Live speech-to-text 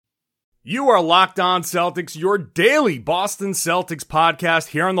You are Locked On Celtics, your daily Boston Celtics podcast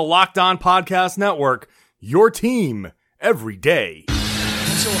here on the Locked On Podcast Network. Your team every day.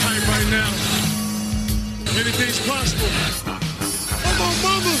 I'm so hyped right now. Anything's possible. I'm on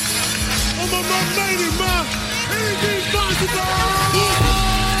mama. I'm on my lady, ma. Anything's possible.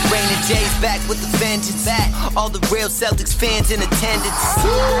 Yeah. Rainy J's back with the vengeance. Back. All the real Celtics fans in attendance.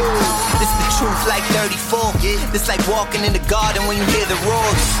 This the truth like 34. This like walking in the garden when you hear the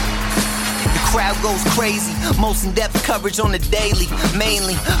roars. The crowd goes crazy. Most in-depth coverage on the daily.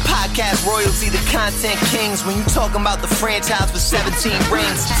 Mainly podcast royalty, the content kings. When you talking about the franchise with 17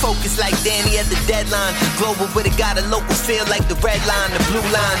 rings. Focus like Danny at the deadline. Global, but it got a local feel like the red line, the blue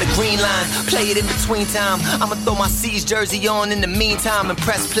line, the green line. Play it in between time. I'ma throw my C's jersey on in the meantime and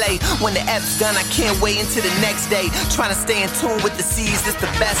press play. When the F's done, I can't wait until the next day. Trying to stay in tune with the C's, that's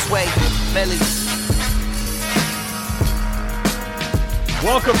the best way. Melly.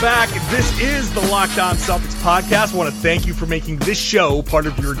 Welcome back. This is the Locked On Celtics podcast. I want to thank you for making this show part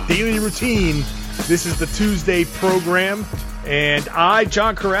of your daily routine. This is the Tuesday program, and I,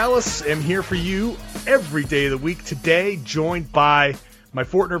 John Corrales, am here for you every day of the week. Today, joined by my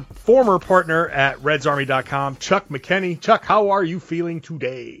former partner at RedsArmy.com, Chuck McKenney. Chuck, how are you feeling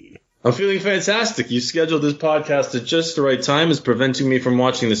today? I'm feeling fantastic. You scheduled this podcast at just the right time. It's preventing me from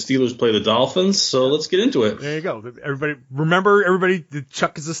watching the Steelers play the Dolphins, so let's get into it. There you go. Everybody,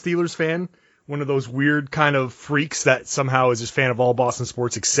 Chuck is a Steelers fan, one of those weird kind of freaks that somehow is just fan of all Boston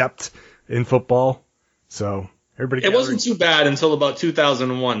sports except in football. So everybody. It wasn't too bad until about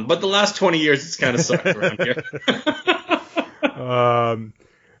 2001, but the last 20 years it's kind of sucked around here. All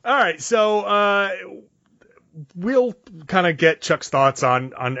right, so we'll kind of get Chuck's thoughts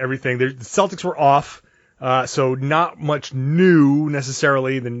on everything. The Celtics were off, so not much new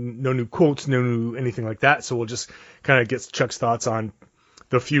necessarily. No new quotes, no new anything like that. So we'll just kind of get Chuck's thoughts on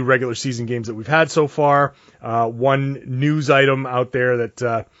the few regular season games that we've had so far. One news item out there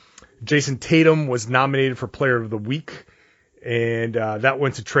that Jason Tatum was nominated for Player of the Week, and that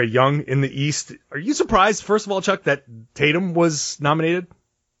went to Trae Young in the East. Are you surprised, first of all, Chuck, that Tatum was nominated?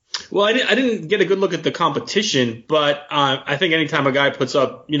 Well, I didn't get a good look at the competition, but I think anytime a guy puts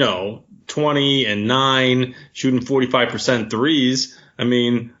up, 20 and 9, shooting 45% threes, I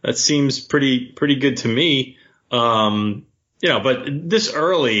mean, that seems pretty good to me. But this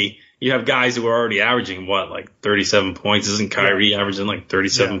early, you have guys who are already averaging, like 37 points? Isn't Kyrie averaging like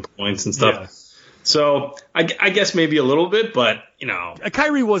 37 points and stuff? Yeah. So I guess maybe a little bit, but,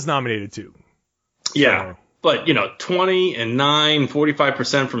 Kyrie was nominated too. Yeah. So. But, 20 and 9,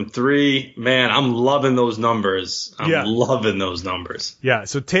 45% from 3, man, I'm loving those numbers. Loving those numbers. Yeah,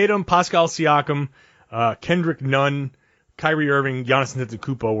 so Tatum, Pascal Siakam, Kendrick Nunn, Kyrie Irving, Giannis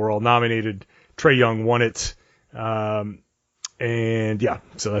Antetokounmpo were all nominated. Trae Young won it. And yeah,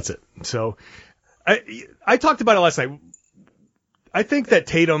 so that's it. So I talked about it last night. I think that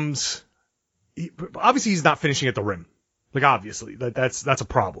Tatum's obviously he's not finishing at the rim. Like obviously, that's a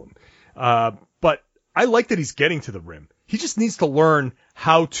problem. But I like that he's getting to the rim. He just needs to learn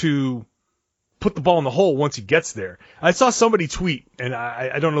how to put the ball in the hole once he gets there. I saw somebody tweet, and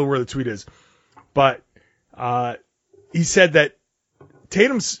I don't know where the tweet is, but he said that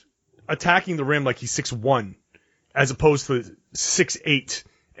Tatum's attacking the rim like he's 6'1", as opposed to 6'8",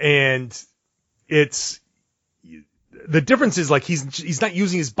 and the difference is like he's not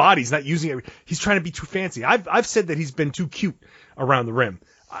using his body. He's not using it. He's trying to be too fancy. I've said that he's been too cute around the rim.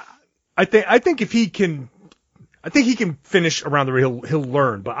 I think if he can, he can finish around the rim. He'll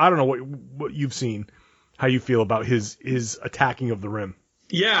learn. But I don't know what you've seen, how you feel about his attacking of the rim.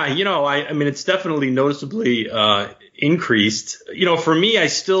 Yeah, I mean, it's definitely noticeably increased. For me, I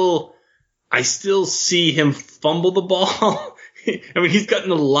still see him fumble the ball. I mean, he's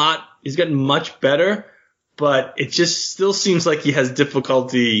gotten much better, but it just still seems like he has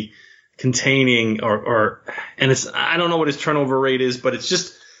difficulty containing and I don't know what his turnover rate is, but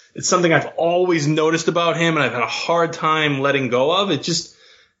it's something I've always noticed about him, and I've had a hard time letting go of. It just,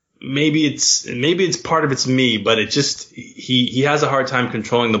 maybe it's part of it's me, but it just, he has a hard time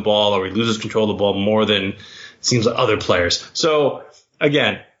controlling the ball, or he loses control of the ball more than it seems like other players. So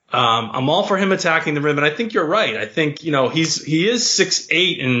again, I'm all for him attacking the rim, and I think you're right. I think, he is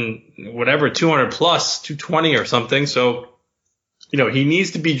 6'8" and whatever, 200 plus, 220 or something. So, he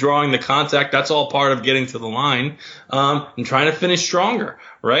needs to be drawing the contact. That's all part of getting to the line, and trying to finish stronger,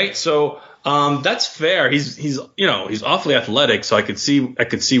 right? So, that's fair. He's awfully athletic, so I could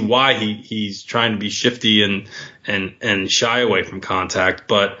see why he's trying to be shifty and shy away from contact.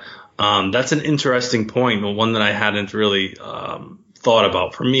 But, that's an interesting point, one that I hadn't really, thought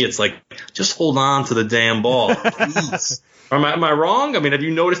about. For me, it's like, just hold on to the damn ball, please. Am I wrong? I mean, have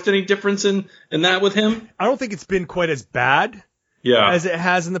you noticed any difference in that with him? I don't think it's been quite as bad as it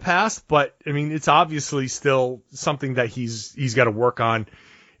has in the past, but I mean, it's obviously still something that he's got to work on.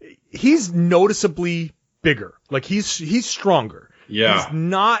 He's noticeably bigger. Like he's stronger. Yeah. He's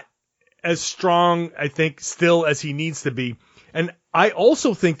not as strong, I think, still as he needs to be. And I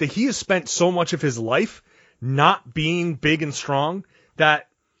also think that he has spent so much of his life not being big and strong that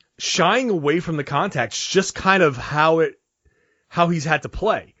shying away from the contact's just kind of how he's had to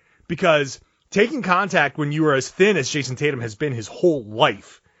play. Because taking contact when you are as thin as Jason Tatum has been his whole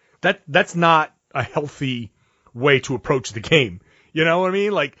life, that's not a healthy way to approach the game. You know what I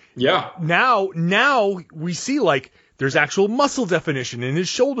mean? Like, yeah. Now we see like there's actual muscle definition and his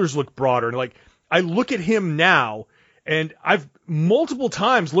shoulders look broader. And like, I look at him now and I've multiple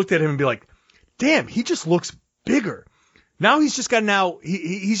times looked at him and be like, damn, he just looks bigger. Now he's just got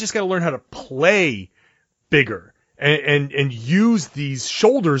to learn how to play bigger and use these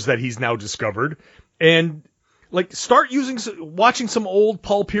shoulders that he's now discovered and like start watching some old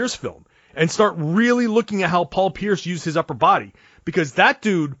Paul Pierce film and start really looking at how Paul Pierce used his upper body, because that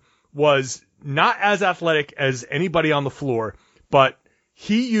dude was not as athletic as anybody on the floor, but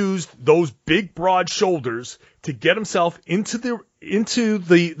he used those big broad shoulders to get himself into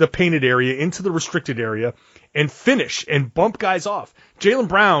the painted area, into the restricted area, and finish and bump guys off. Jaylen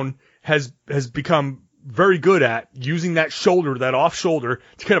Brown has become very good at using that shoulder, that off shoulder,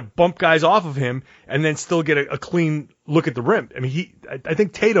 to kind of bump guys off of him and then still get a clean look at the rim. I mean, I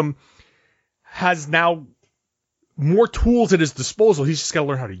think Tatum has now more tools at his disposal. He's just got to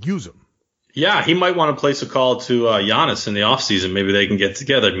learn how to use them. Yeah, he might want to place a call to Giannis in the offseason. Maybe they can get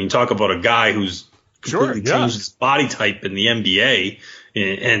together. I mean, talk about a guy who's completely changed his body type in the NBA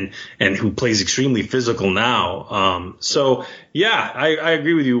and who plays extremely physical now. So, yeah, I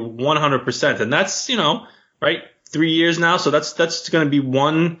agree with you 100%. And that's, right, 3 years now. So that's going to be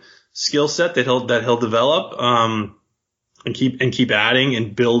one skill set that he'll develop and keep adding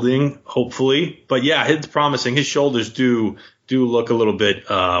and building, hopefully. But, yeah, it's promising. His shoulders do look a little bit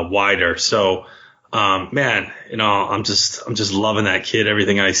wider. So, man, I'm just loving that kid,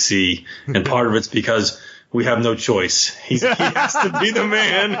 everything I see. And part of it's because we have no choice. He has to be the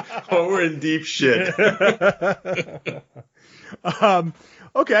man or we're in deep shit.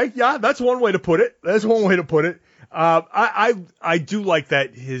 Okay. Yeah, that's one way to put it. I do like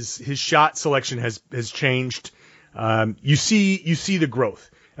that his shot selection has changed. You see the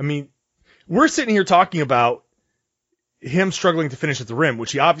growth. I mean, we're sitting here talking about him struggling to finish at the rim,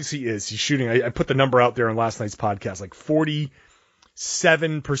 which he obviously is. He's shooting. I put the number out there on last night's podcast, like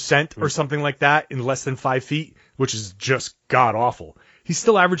 47% or something like that in less than 5 feet, which is just god awful. He's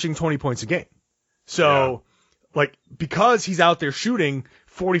still averaging 20 points a game. So, like, because he's out there shooting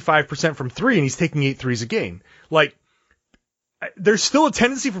 45% from three and he's taking 8 threes a game, like, there's still a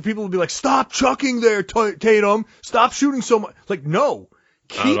tendency for people to be like, stop chucking there, Tatum. Stop shooting so much. Like, no,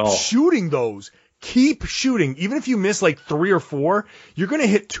 keep shooting those. Keep shooting. Even if you miss like 3 or 4, you're going to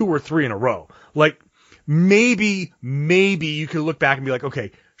hit 2 or 3 in a row. Like, maybe you can look back and be like,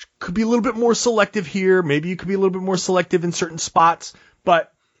 okay, could be a little bit more selective here. Maybe you could be a little bit more selective in certain spots,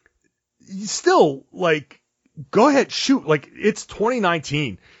 but still, like, go ahead, shoot. Like, it's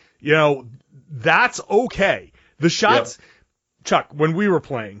 2019. That's okay. The shots, Chuck, when we were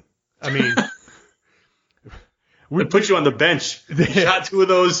playing, I mean, we'd put you on the bench. Shot 2 of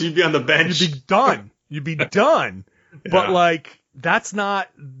those, you'd be on the bench. You'd be done. Yeah. But like,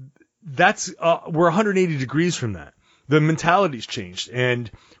 we're 180 degrees from that. The mentality's changed.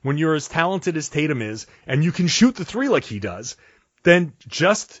 And when you're as talented as Tatum is, and you can shoot the 3 like he does, then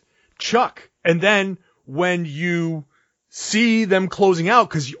just chuck. And then when you see them closing out,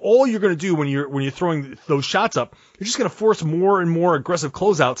 because all you're going to do when you're throwing those shots up, you're just going to force more and more aggressive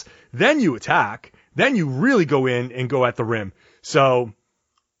closeouts. Then you attack. Then you really go in and go at the rim. So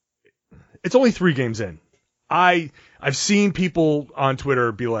it's only 3 games in. I've seen people on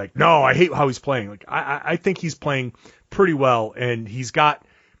Twitter be like, no, I hate how he's playing. Like, I think he's playing pretty well, and he's got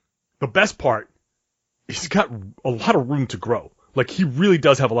the best part. He's got a lot of room to grow. Like, he really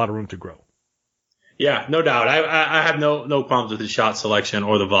does have a lot of room to grow. Yeah, no doubt. I have no problems with his shot selection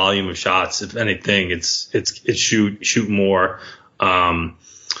or the volume of shots. If anything, it's shoot more.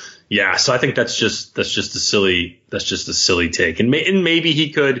 Yeah, so I think that's just a silly take. And maybe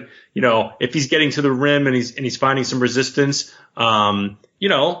he could, if he's getting to the rim and he's finding some resistance,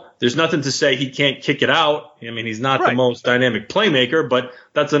 there's nothing to say he can't kick it out. I mean, he's not the most dynamic playmaker, but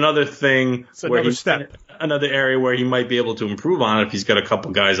that's another thing another area where he might be able to improve on it if he's got a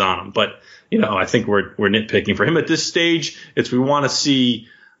couple guys on him. But, I think we're nitpicking for him at this stage. We want to see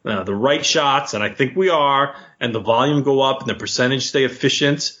the right shots, and I think we are, and the volume go up and the percentage stay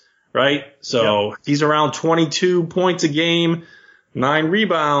efficient, right? So he's around 22 points a game, 9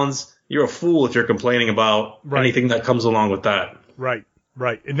 rebounds. You're a fool if you're complaining about anything that comes along with that. Right.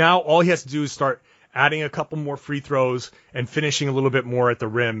 And now all he has to do is start adding a couple more free throws and finishing a little bit more at the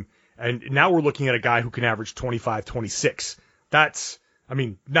rim. And now we're looking at a guy who can average 25, 26. That's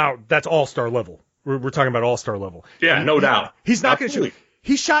all-star level. We're talking about all-star level. Yeah, no doubt. He's not going to shoot.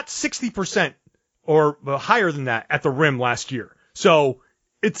 He shot 60% or higher than that at the rim last year. So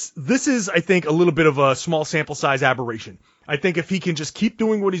this is, I think, a little bit of a small sample size aberration. I think if he can just keep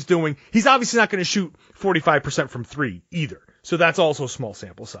doing what he's doing, he's obviously not going to shoot 45% from 3 either. So that's also a small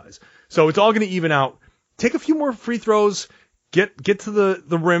sample size. So it's all going to even out. Take a few more free throws, get to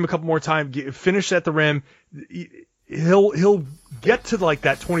the rim a couple more times, finish at the rim. He'll get to like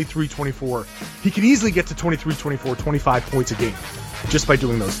that 23, 24. He can easily get to 23, 24, 25 points a game just by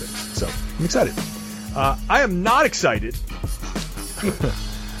doing those things. So I'm excited. I am not excited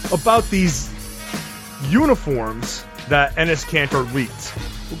about these uniforms that Enes Kanter leaked.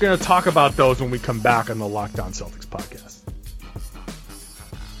 We're going to talk about those when we come back on the Locked On Celtics podcast.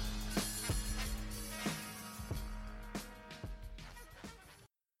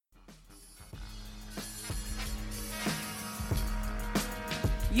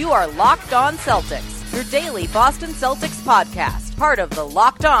 You are Locked On Celtics, your daily Boston Celtics podcast, part of the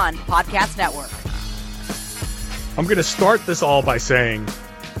Locked On Podcast Network. I'm going to start this all by saying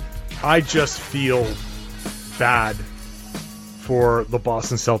I just feel bad for the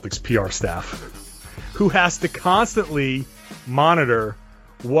Boston Celtics PR staff, who has to constantly monitor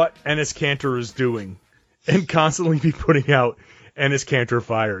what Enes Kanter is doing and constantly be putting out Enes Kanter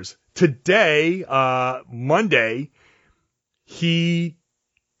fires. Today, Monday, he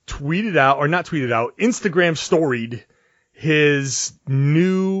Instagram storied his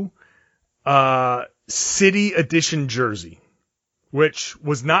new City Edition jersey, which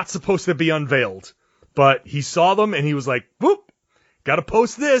was not supposed to be unveiled, but he saw them and he was like, whoop, gotta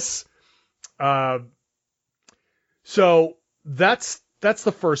post this. So that's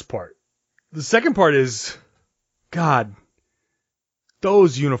the first part. The second part is, God,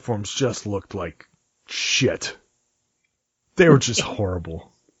 those uniforms just looked like shit. They were just horrible.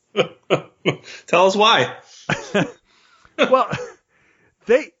 Tell us why. Well,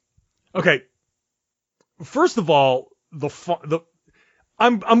 okay. First of all,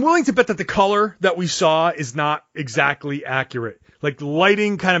 I'm willing to bet that the color that we saw is not exactly accurate. Like the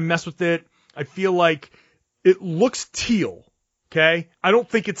lighting kind of messed with it. I feel like it looks teal. Okay, I don't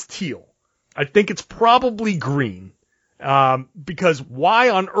think it's teal. I think it's probably green. Because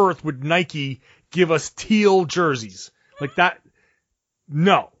why on earth would Nike give us teal jerseys like that?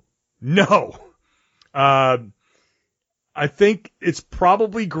 No. I think it's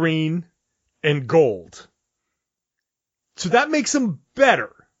probably green and gold. So that makes them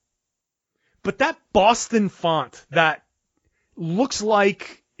better. But that Boston font that looks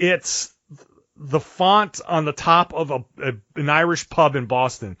like it's the font on the top of an Irish pub in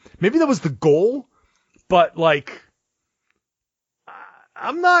Boston. Maybe that was the goal, but like,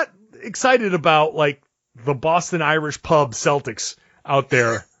 I'm not excited about like the Boston Irish pub Celtics out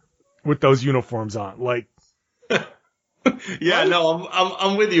there with those uniforms on. Like, yeah, no,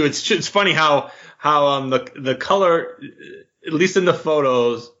 I'm with you. It's funny how the color, at least in the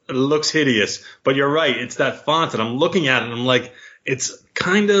photos, it looks hideous. But you're right, it's that font, and I'm looking at it, and I'm like, it's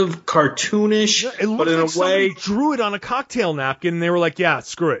kind of cartoonish, yeah, it but in like a way, drew it on a cocktail napkin, and they were like, "Yeah,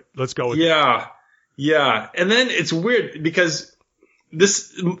 screw it, let's go with it." Yeah. And then it's weird because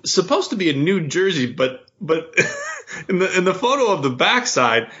this is supposed to be a new jersey, but in the photo of the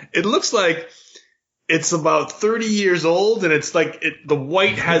backside, it looks like it's about 30 years old, and it's like the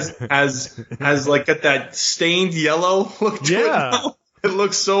white has like got that stained yellow look to it now. It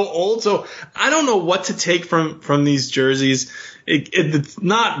looks so old. So I don't know what to take from these jerseys. It's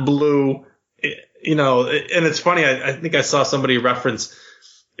not blue, and it's funny. I think I saw somebody reference,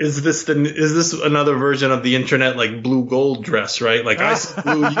 is this another version of the internet, like blue gold dress, right? Like I see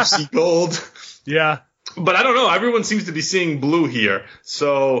blue, you see gold. Yeah. But I don't know. Everyone seems to be seeing blue here.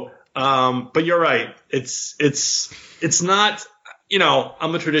 So, but you're right. It's not,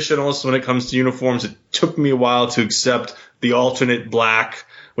 I'm a traditionalist when it comes to uniforms. It took me a while to accept the alternate black,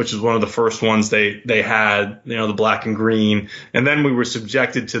 which is one of the first ones they had, the black and green. And then we were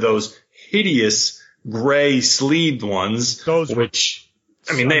subjected to those hideous gray sleeved ones,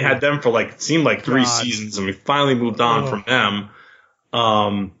 they had them for it seemed like 3 seasons, and we finally moved on from them.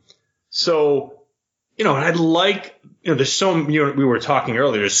 So, and I'd like, there's we were talking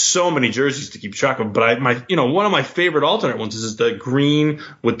earlier, there's so many jerseys to keep track of, but one of my favorite alternate ones is the green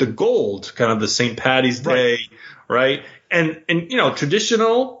with the gold, kind of the St. Patty's Day, right? And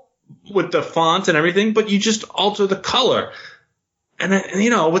traditional with the font and everything, but you just alter the color. And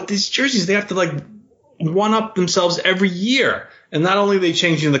with these jerseys, they have to like one up themselves every year. And not only are they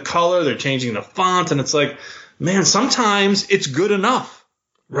changing the color, they're changing the font, and it's like, man, sometimes it's good enough,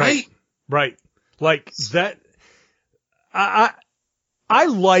 right? Right. Like that. I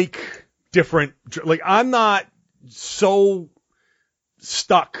like different. Like I'm not so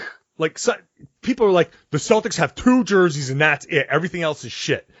stuck. Like people are like, the Celtics have 2 jerseys and that's it. Everything else is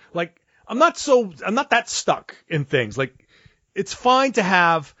shit. Like I'm not that stuck in things. Like it's fine to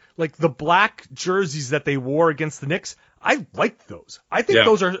have like the black jerseys that they wore against the Knicks. I like those. I think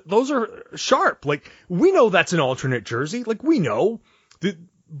those are sharp. Like we know that's an alternate jersey. Like we know,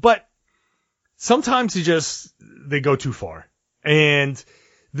 but sometimes they go too far. And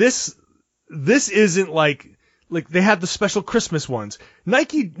this isn't like they have the special Christmas ones.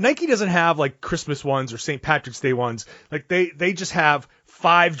 Nike doesn't have like Christmas ones or St. Patrick's Day ones. Like they just have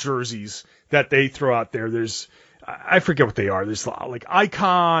 5 jerseys that they throw out there. There's, I forget what they are. There's like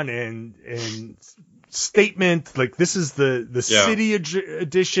Icon and Statement. Like this is the City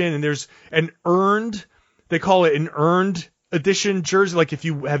edition, and there's an earned, they call it an earned edition jersey. Like if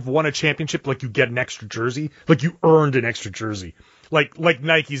you have won a championship, like you get an extra jersey, like you earned an extra jersey. Like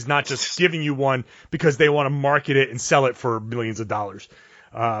Nike's not just giving you one because they want to market it and sell it for millions of dollars.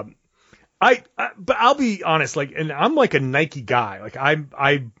 But I'll be honest, like, and I'm like a Nike guy. Like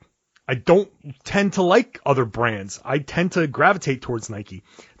I don't tend to like other brands. I tend to gravitate towards Nike.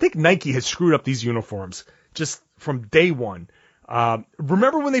 I think Nike has screwed up these uniforms just from day one.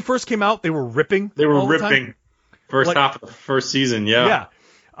 Remember when they first came out, they were ripping. They were ripping. First half of the first season, yeah.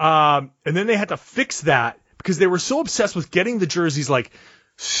 Yeah. And then they had to fix that because they were so obsessed with getting the jerseys like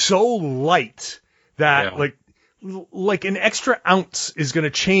so light that like an extra ounce is going to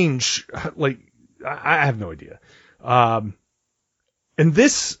change. Like I have no idea. And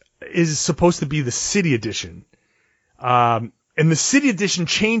this is supposed to be the City Edition. And the City Edition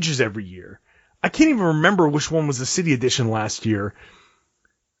changes every year. I can't even remember which one was the City Edition last year.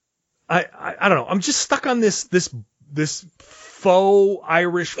 I don't know. I'm just stuck on this faux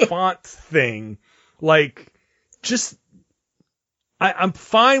Irish font thing. Like, just, I'm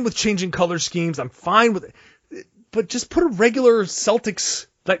fine with changing color schemes. I'm fine with it. But just put a regular Celtics,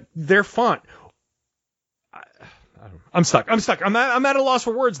 like, their font. I'm stuck. I'm at a loss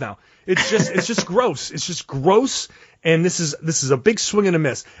for words now. It's just gross. It's just gross. And this is a big swing and a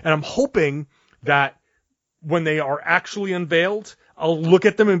miss. And I'm hoping that when they are actually unveiled, I'll look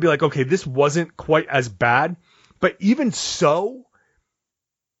at them and be like, okay, this wasn't quite as bad. But even so,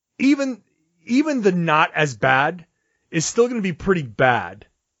 even the not as bad is still going to be pretty bad,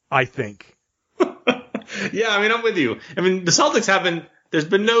 I think. Yeah, I mean, I'm with you. I mean, the Celtics there's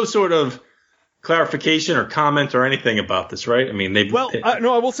been no sort of clarification or comment or anything about this, right? I mean, I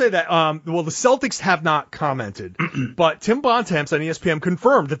will say that, the Celtics have not commented, but Tim Bontemps on ESPN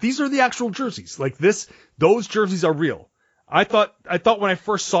confirmed that these are the actual jerseys. Like those jerseys are real. I thought when I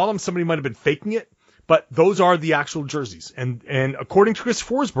first saw them, somebody might have been faking it, but those are the actual jerseys. And according to Chris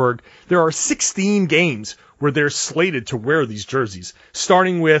Forsberg, there are 16 games where they're slated to wear these jerseys,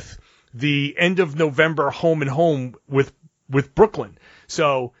 starting with the end of November home and home with Brooklyn.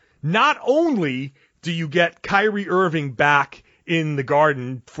 So not only do you get Kyrie Irving back in the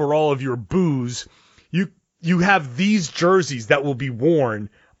Garden for all of your boos, you have these jerseys that will be worn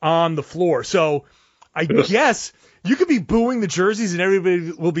on the floor. So I guess you could be booing the jerseys and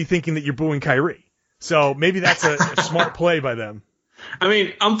everybody will be thinking that you're booing Kyrie. So maybe that's a smart play by them. I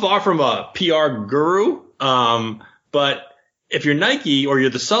mean, I'm far from a PR guru, but if you're Nike or you're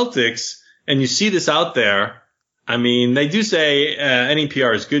the Celtics and you see this out there, I mean, they do say any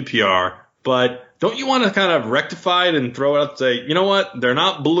PR is good PR, but don't you want to kind of rectify it and throw it out and say, you know what, they're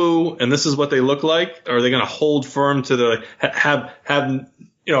not blue and this is what they look like? Or are they going to hold firm to have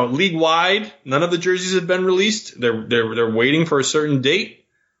league wide? None of the jerseys have been released. They're waiting for a certain date.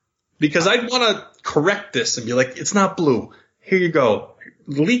 Because I'd want to correct this and be like, it's not blue. Here you go.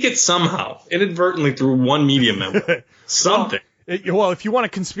 Leak it somehow, inadvertently through one media member. Something. Well, if you want a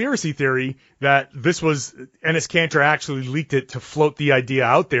conspiracy theory that this was Enes Kanter actually leaked it to float the idea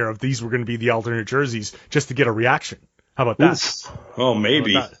out there of these were going to be the alternate jerseys just to get a reaction. How about that? Oof. Oh,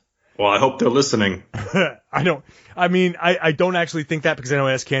 maybe. Well, I hope they're listening. I don't actually think that because I know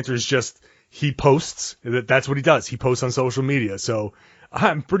Enes Kanter is just, he posts. That's what he does. He posts on social media. So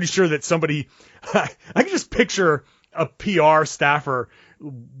I'm pretty sure that somebody, I can just picture a PR staffer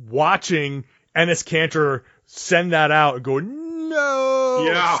watching Enes Kanter send that out and go, no,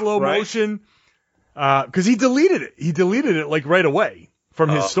 Yeah, slow right. motion. Because he deleted it. He deleted it like right away from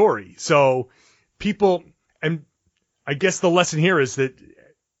his story. So people, and I guess the lesson here is that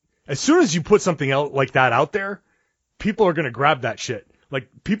as soon as you put something out like that out there, people are going to grab that shit. Like,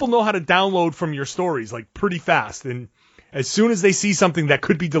 people know how to download from your stories, like, pretty fast. And as soon as they see something that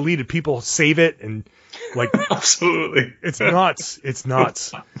could be deleted, people save it and, like, Absolutely. it's nuts. It's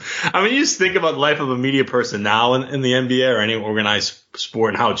nuts. I mean, you just think about the life of a media person now in the NBA or any organized sport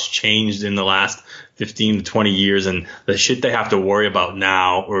and how it's changed in the last 15 to 20 years and the shit they have to worry about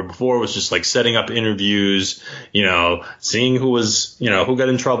now, or before it was just like setting up interviews, seeing who was, who got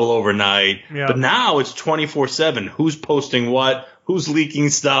in trouble overnight. Yeah. But now it's 24/7. Who's posting what? Who's leaking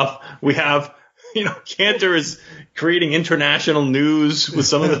stuff? We have, Kanter is creating international news with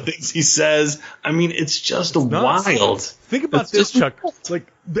some of the things he says. I mean, it's just wild. Think about It's this, just Chuck. Like,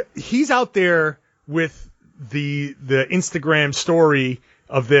 he's out there with the Instagram story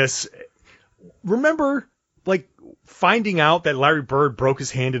of this. Remember, like, finding out that Larry Bird broke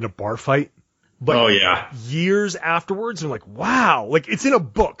his hand in a bar fight? But Oh, yeah. years afterwards, and like, wow, like, it's in a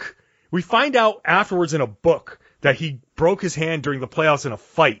book. We find out afterwards in a book that he broke his hand during the playoffs in a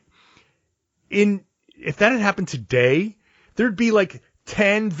fight. If that had happened today, there'd be like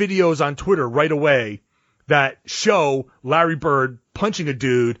 10 videos on Twitter right away that show Larry Bird punching a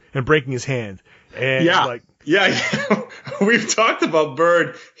dude and breaking his hand. And Yeah. We've talked about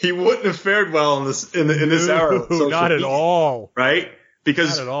Bird. He wouldn't have fared well in this era. of social not at media, all. right?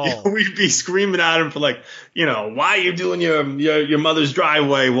 Because Not at all. we'd be screaming at him for like, why are you doing your mother's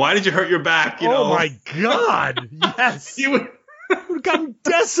driveway? Why did you hurt your back? Oh my God. Yes. He would. We've gotten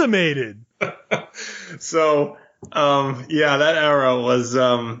decimated. So, that era was,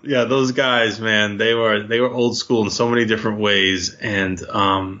 those guys, man, they were old school in so many different ways. And,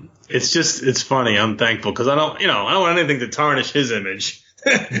 it's funny. I'm thankful because I don't want anything to tarnish his image,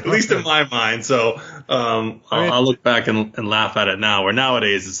 at least in my mind. So, I'll look back and laugh at it now, where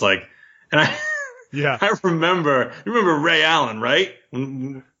nowadays it's like, and I remember Ray Allen, right?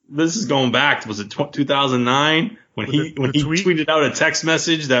 This is going back. Was it 2009 when he tweeted out a text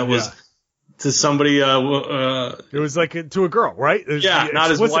message that was to somebody? It was like to a girl, right? It was the not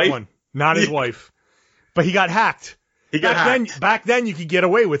his explicit wife. one. Not his wife. But he got hacked. Back then, you could get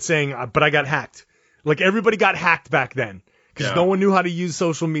away with saying, but I got hacked. Like, everybody got hacked back then. Because no one knew how to use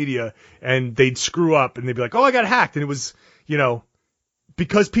social media, and they'd screw up, and they'd be like, oh, I got hacked. And it was,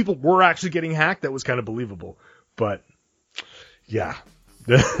 because people were actually getting hacked, that was kind of believable. But, yeah.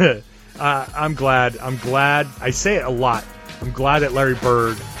 I'm glad. I say it a lot. I'm glad that Larry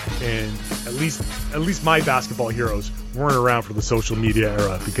Bird and at least my basketball heroes weren't around for the social media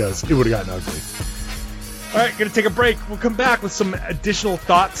era, because it would have gotten ugly. All right, going to take a break. We'll come back with some additional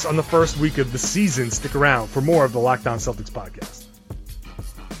thoughts on the first week of the season. Stick around for more of the Locked On Celtics podcast.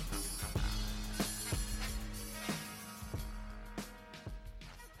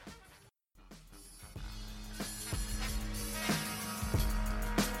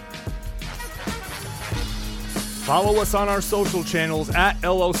 Follow us on our social channels at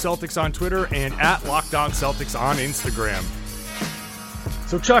LO Celtics on Twitter and at Locked On Celtics on Instagram.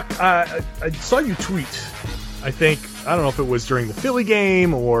 So, Chuck, I saw you tweet, I don't know if it was during the Philly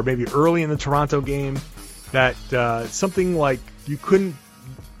game or maybe early in the Toronto game, that something like you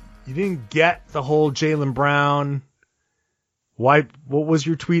didn't get the whole Jaylen Brown. Why? What was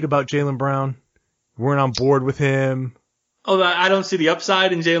your tweet about Jaylen Brown? You weren't on board with him. Oh, I don't see the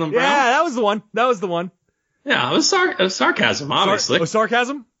upside in Jaylen Brown? Yeah, that was the one. Yeah, it was sarcasm, obviously.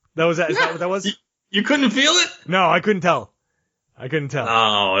 Sarcasm? Is that what that was? You couldn't feel it? No, I couldn't tell.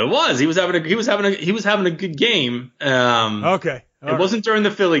 Oh, it was. He was having a good game. Okay. It wasn't during the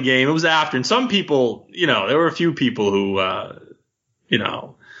Philly game. It was after. And some people, there were a few people who,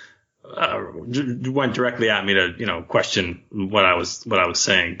 went directly at me to, question what I was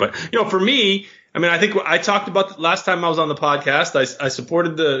saying. But, for me, I mean, I think I talked about last time I was on the podcast. I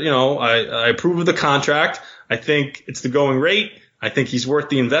supported I approve of the contract. I think it's the going rate. I think he's worth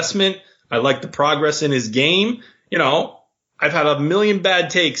the investment. I like the progress in his game. I've had a million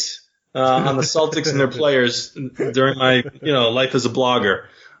bad takes on the Celtics and their players during my life as a blogger.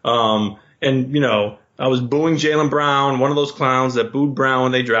 I was booing Jaylen Brown, one of those clowns that booed Brown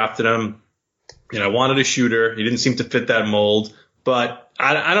when they drafted him. I wanted a shooter. He didn't seem to fit that mold. But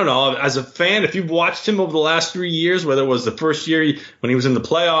I don't know. As a fan, if you've watched him over the last 3 years, whether it was the first year when he was in the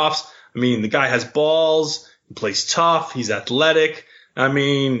playoffs, I mean, the guy has balls. He plays tough. He's athletic. I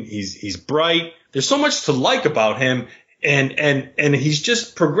mean, he's bright. There's so much to like about him. And he's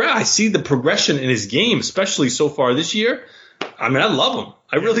just progressed. I see the progression in his game, especially so far this year. I mean, I love him.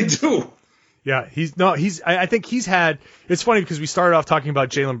 I really do. Yeah, I think he's had, it's funny because we started off talking about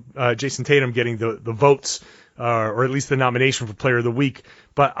Jason Tatum getting the votes, or at least the nomination for player of the week.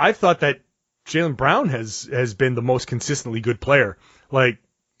 But I've thought that Jaylen Brown has been the most consistently good player. Like,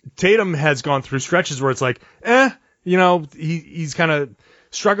 Tatum has gone through stretches where it's like, he's kind of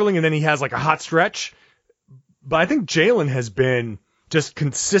struggling, and then he has like a hot stretch. But I think Jaylen has been just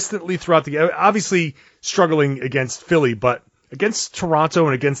consistently throughout the game, obviously struggling against Philly, but against Toronto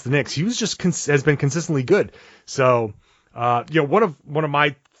and against the Knicks, he was just has been consistently good. So, one of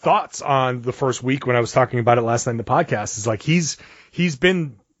my thoughts on the first week when I was talking about it last night in the podcast is like he's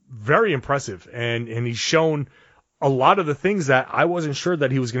been very impressive, and he's shown a lot of the things that I wasn't sure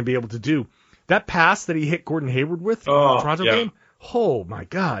that he was going to be able to do. That pass that he hit Gordon Hayward with in the Toronto game, oh my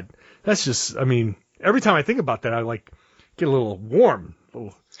God, that's just, I mean, every time I think about that, I like get a little warm.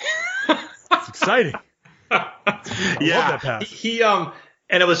 It's exciting. I love that pass. He and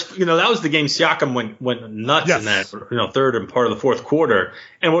it was, that was the game Siakam went nuts in that, third and part of the fourth quarter.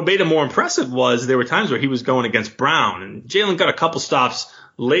 And what made him more impressive was there were times where he was going against Brown, and Jaylen got a couple stops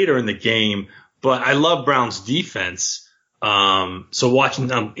later in the game, but I love Brown's defense. So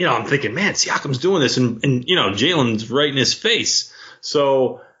watching, I'm thinking, man, Siakam's doing this, and Jaylen's right in his face.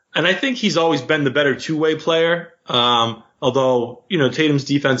 So, and I think he's always been the better two-way player. Although, Tatum's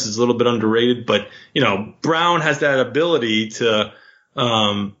defense is a little bit underrated, but, Brown has that ability to,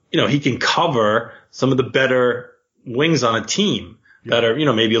 he can cover some of the better wings on a team that are,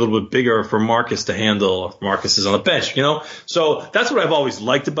 maybe a little bit bigger for Marcus to handle if Marcus is on the bench, So that's what I've always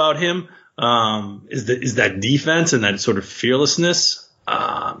liked about him, is that defense and that sort of fearlessness.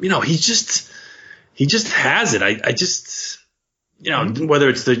 He just has it. I just, whether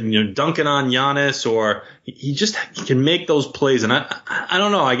it's the, dunking on Giannis or he can make those plays. And I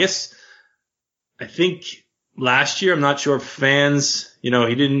don't know. I think last year, I'm not sure if fans,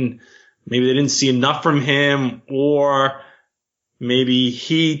 maybe they didn't see enough from him, or maybe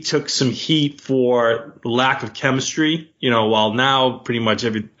he took some heat for lack of chemistry, while now pretty much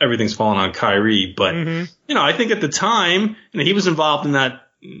everything's fallen on Kyrie. But, I think at the time, he was involved in that.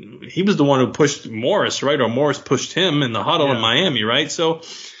 He was the one who pushed Morris, right? Or Morris pushed him in the huddle in Miami, right? So,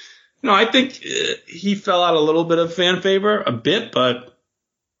 I think he fell out a little bit of fan favor, a bit, but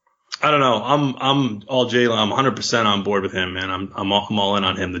I don't know. I'm all Jaylen. I'm 100% on board with him, man. I'm all in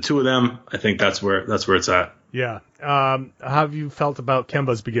on him. The two of them, I think that's where it's at. Yeah. How have you felt about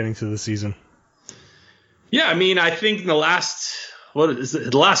Kemba's beginning to the season? Yeah, I think in the last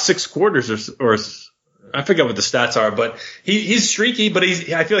 6 quarters or I forget what the stats are, but he's streaky, but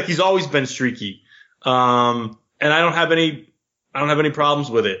I feel like he's always been streaky. And I don't have any problems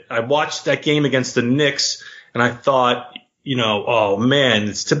with it. I watched that game against the Knicks and I thought, oh man,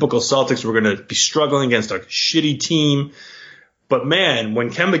 it's typical Celtics. We're going to be struggling against a shitty team. But man, when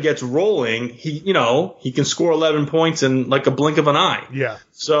Kemba gets rolling, he can score 11 points in like a blink of an eye. Yeah.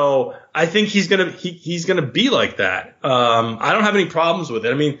 So I think he's going to be like that. I don't have any problems with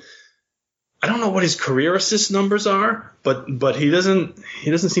it. I don't know what his career assist numbers are, but he doesn't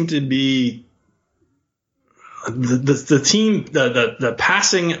seem to be the team, the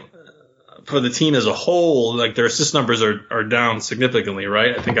passing for the team as a whole, like their assist numbers are down significantly,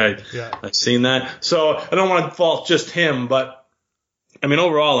 right? I think I've seen that. So I don't want to fault just him, but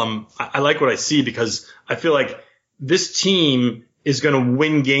overall I like what I see, because I feel like this team is going to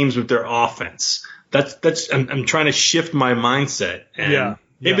win games with their offense. I'm trying to shift my mindset, and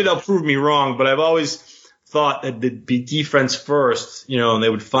maybe they'll prove me wrong, but I've always thought that they'd be defense first, and they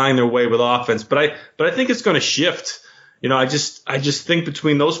would find their way with offense. But I think it's going to shift. I just think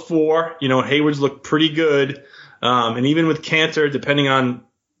between those four, Hayward's looked pretty good. And even with Cantor, depending on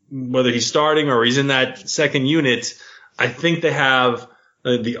whether he's starting or he's in that second unit, I think they have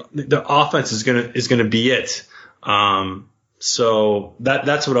the offense is going to be it. So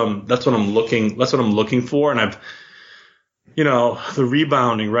that's what I'm looking for. And the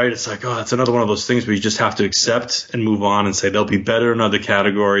rebounding, right? It's like, it's another one of those things where you just have to accept and move on and say they'll be better in other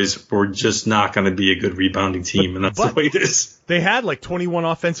categories. We're just not going to be a good rebounding team, and that's the way it is. They had like 21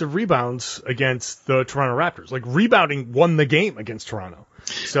 offensive rebounds against the Toronto Raptors. Like, rebounding won the game against Toronto.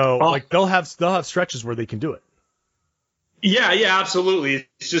 So they'll have stretches where they can do it. Yeah, absolutely.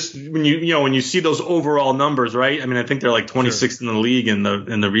 It's just when you see those overall numbers, right? I think they're like 26th in the league in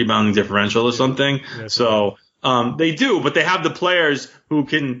the rebounding differential or something. Yeah, so. They do, but they have the players who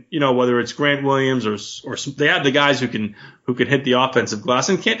can, whether it's Grant Williams or they have the guys who can hit the offensive glass.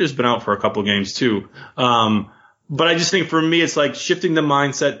 And Cantor's been out for a couple of games too. But I just think for me, it's like shifting the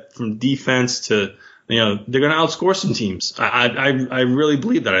mindset from defense to, they're going to outscore some teams. I really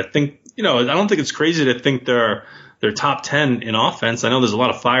believe that. I think, I don't think it's crazy to think they're they're top 10 in offense. I know there's a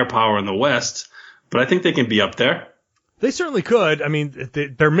lot of firepower in the West, but I think they can be up there. They certainly could. I mean,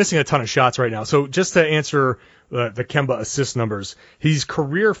 they're missing a ton of shots right now. So just to answer the Kemba assist numbers, he's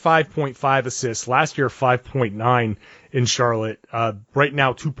career 5.5 assists. Last year, 5.9 in Charlotte. Right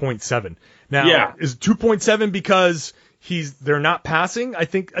now, 2.7. Now, is 2.7 because they're not passing? I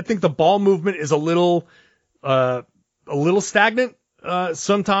think the ball movement is a little stagnant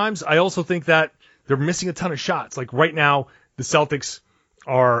sometimes. I also think that they're missing a ton of shots. Like right now, the Celtics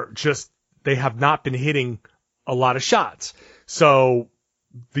they have not been hitting a lot of shots. So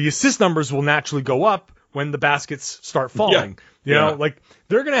the assist numbers will naturally go up when the baskets start falling. You know, like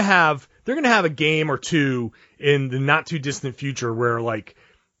they're going to have a game or two in the not too distant future where like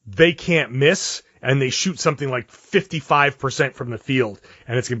they can't miss and they shoot something like 55% from the field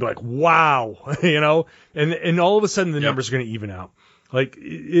and it's going to be like, wow, you know, and all of a sudden the numbers are going to even out. Like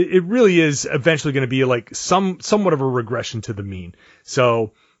it really is eventually going to be like somewhat of a regression to the mean.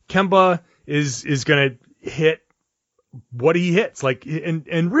 So Kemba is going to hit what he hits. Like,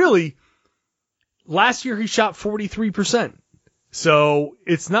 and really last year he shot 43%. So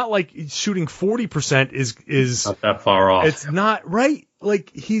it's not like shooting 40% is not that far off. It's not right.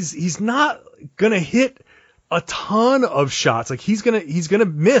 Like he's not going to hit a ton of shots. Like he's going to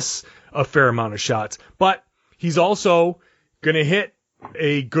miss a fair amount of shots, but he's also going to hit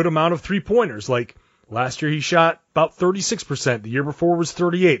a good amount of 3-pointers. Like last year he shot about 36%. The year before was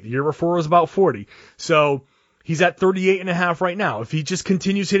 38. The year before was about 40. So he's at 38.5 right now. If he just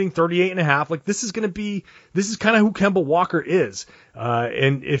continues hitting 38.5, like this is kind of who Kemba Walker is.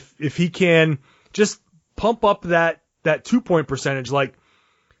 And if he can just pump up that 2-point percentage, like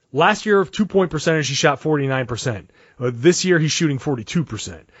last year of 2-point percentage, he shot 49%. This year he's shooting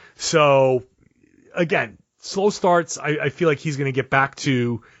 42%. So again, slow starts. I feel like he's going to get back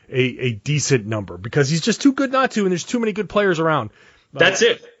to a decent number because he's just too good not to, and there's too many good players around. That's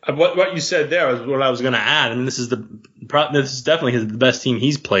it. What you said there is what I was going to add. I mean, this is definitely the best team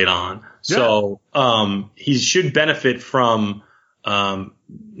he's played on. So, he should benefit from,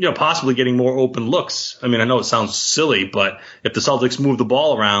 possibly getting more open looks. I mean, I know it sounds silly, but if the Celtics move the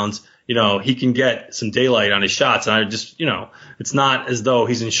ball around, he can get some daylight on his shots. And I just, it's not as though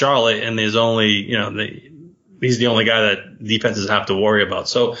he's in Charlotte and there's only, he's the only guy that defenses have to worry about.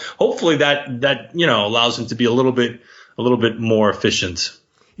 So hopefully that allows him to be a little bit more efficient.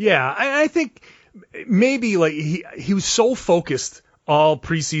 Yeah, I think maybe like he was so focused all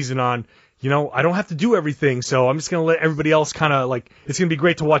preseason on, I don't have to do everything, so I'm just going to let everybody else kind of like, it's going to be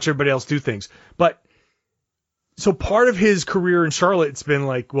great to watch everybody else do things. But so part of his career in Charlotte, it's been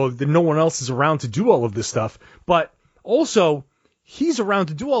like, well, no one else is around to do all of this stuff. But also he's around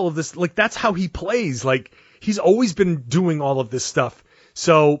to do all of this. Like that's how he plays. Like he's always been doing all of this stuff.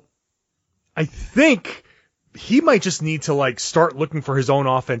 So I think he might just need to like start looking for his own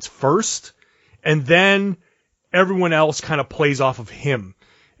offense first, and then everyone else kind of plays off of him.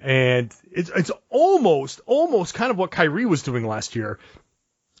 And it's almost kind of what Kyrie was doing last year,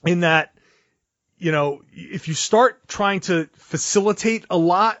 in that, if you start trying to facilitate a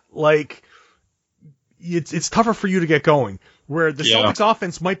lot, like it's tougher for you to get going. Where the Celtics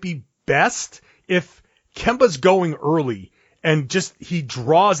offense might be best if Kemba's going early and just he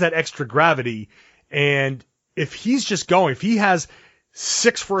draws that extra gravity. And if he's just going, if he has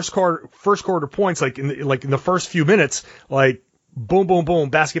 6 first quarter points, like in the first few minutes, like boom, boom, boom,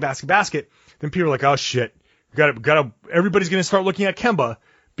 basket, then people are like, oh shit, everybody's going to start looking at Kemba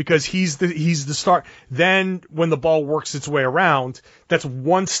because he's the star. Then when the ball works its way around, that's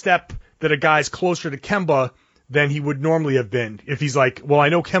one step that a guy's closer to Kemba than he would normally have been. If he's like, well, I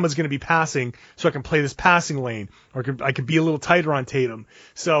know Kemba's going to be passing, so I can play this passing lane, or I could be a little tighter on Tatum.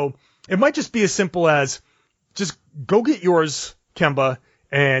 So it might just be as simple as, just go get yours, Kemba,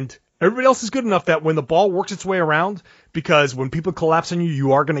 and everybody else is good enough that when the ball works its way around, because when people collapse on you,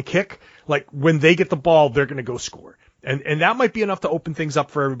 you are going to kick. Like when they get the ball, they're going to go score. And that might be enough to open things up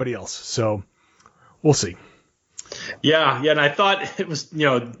for everybody else. So we'll see. Yeah. And I thought it was,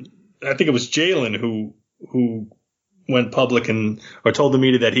 I think it was Jalen who went public or told the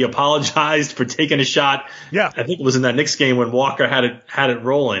media that he apologized for taking a shot. Yeah. I think it was in that Knicks game when Walker had it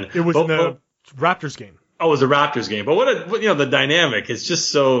rolling. It was in the Raptors game. Oh, it was a Raptors game. But the dynamic is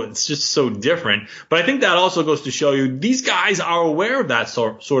just so different. But I think that also goes to show you these guys are aware of that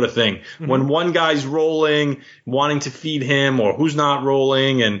sort of thing. Mm-hmm. When one guy's rolling, wanting to feed him, or who's not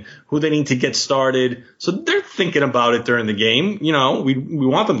rolling and who they need to get started. So they're thinking about it during the game. We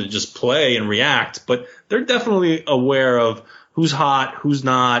want them to just play and react, but they're definitely aware of who's hot, who's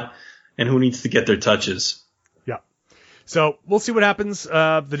not, and who needs to get their touches. So we'll see what happens.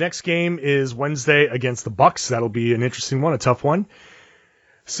 The next game is Wednesday against the Bucks. That'll be an interesting one, a tough one.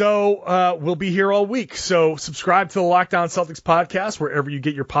 So we'll be here all week. So subscribe to the Locked On Celtics podcast wherever you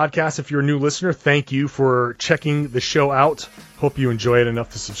get your podcasts. If you're a new listener, thank you for checking the show out. Hope you enjoy it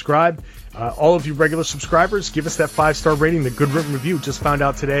enough to subscribe. All of you regular subscribers, give us that 5-star rating, the good written review. Just found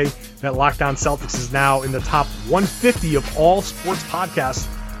out today that Locked On Celtics is now in the top 150 of all sports podcasts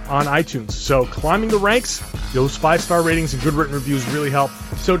on iTunes. So climbing the ranks, those 5-star ratings and good written reviews really help.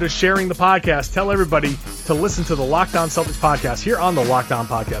 So does sharing the podcast. Tell everybody to listen to the Locked On Celtics podcast here on the Locked On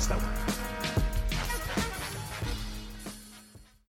Podcast Network.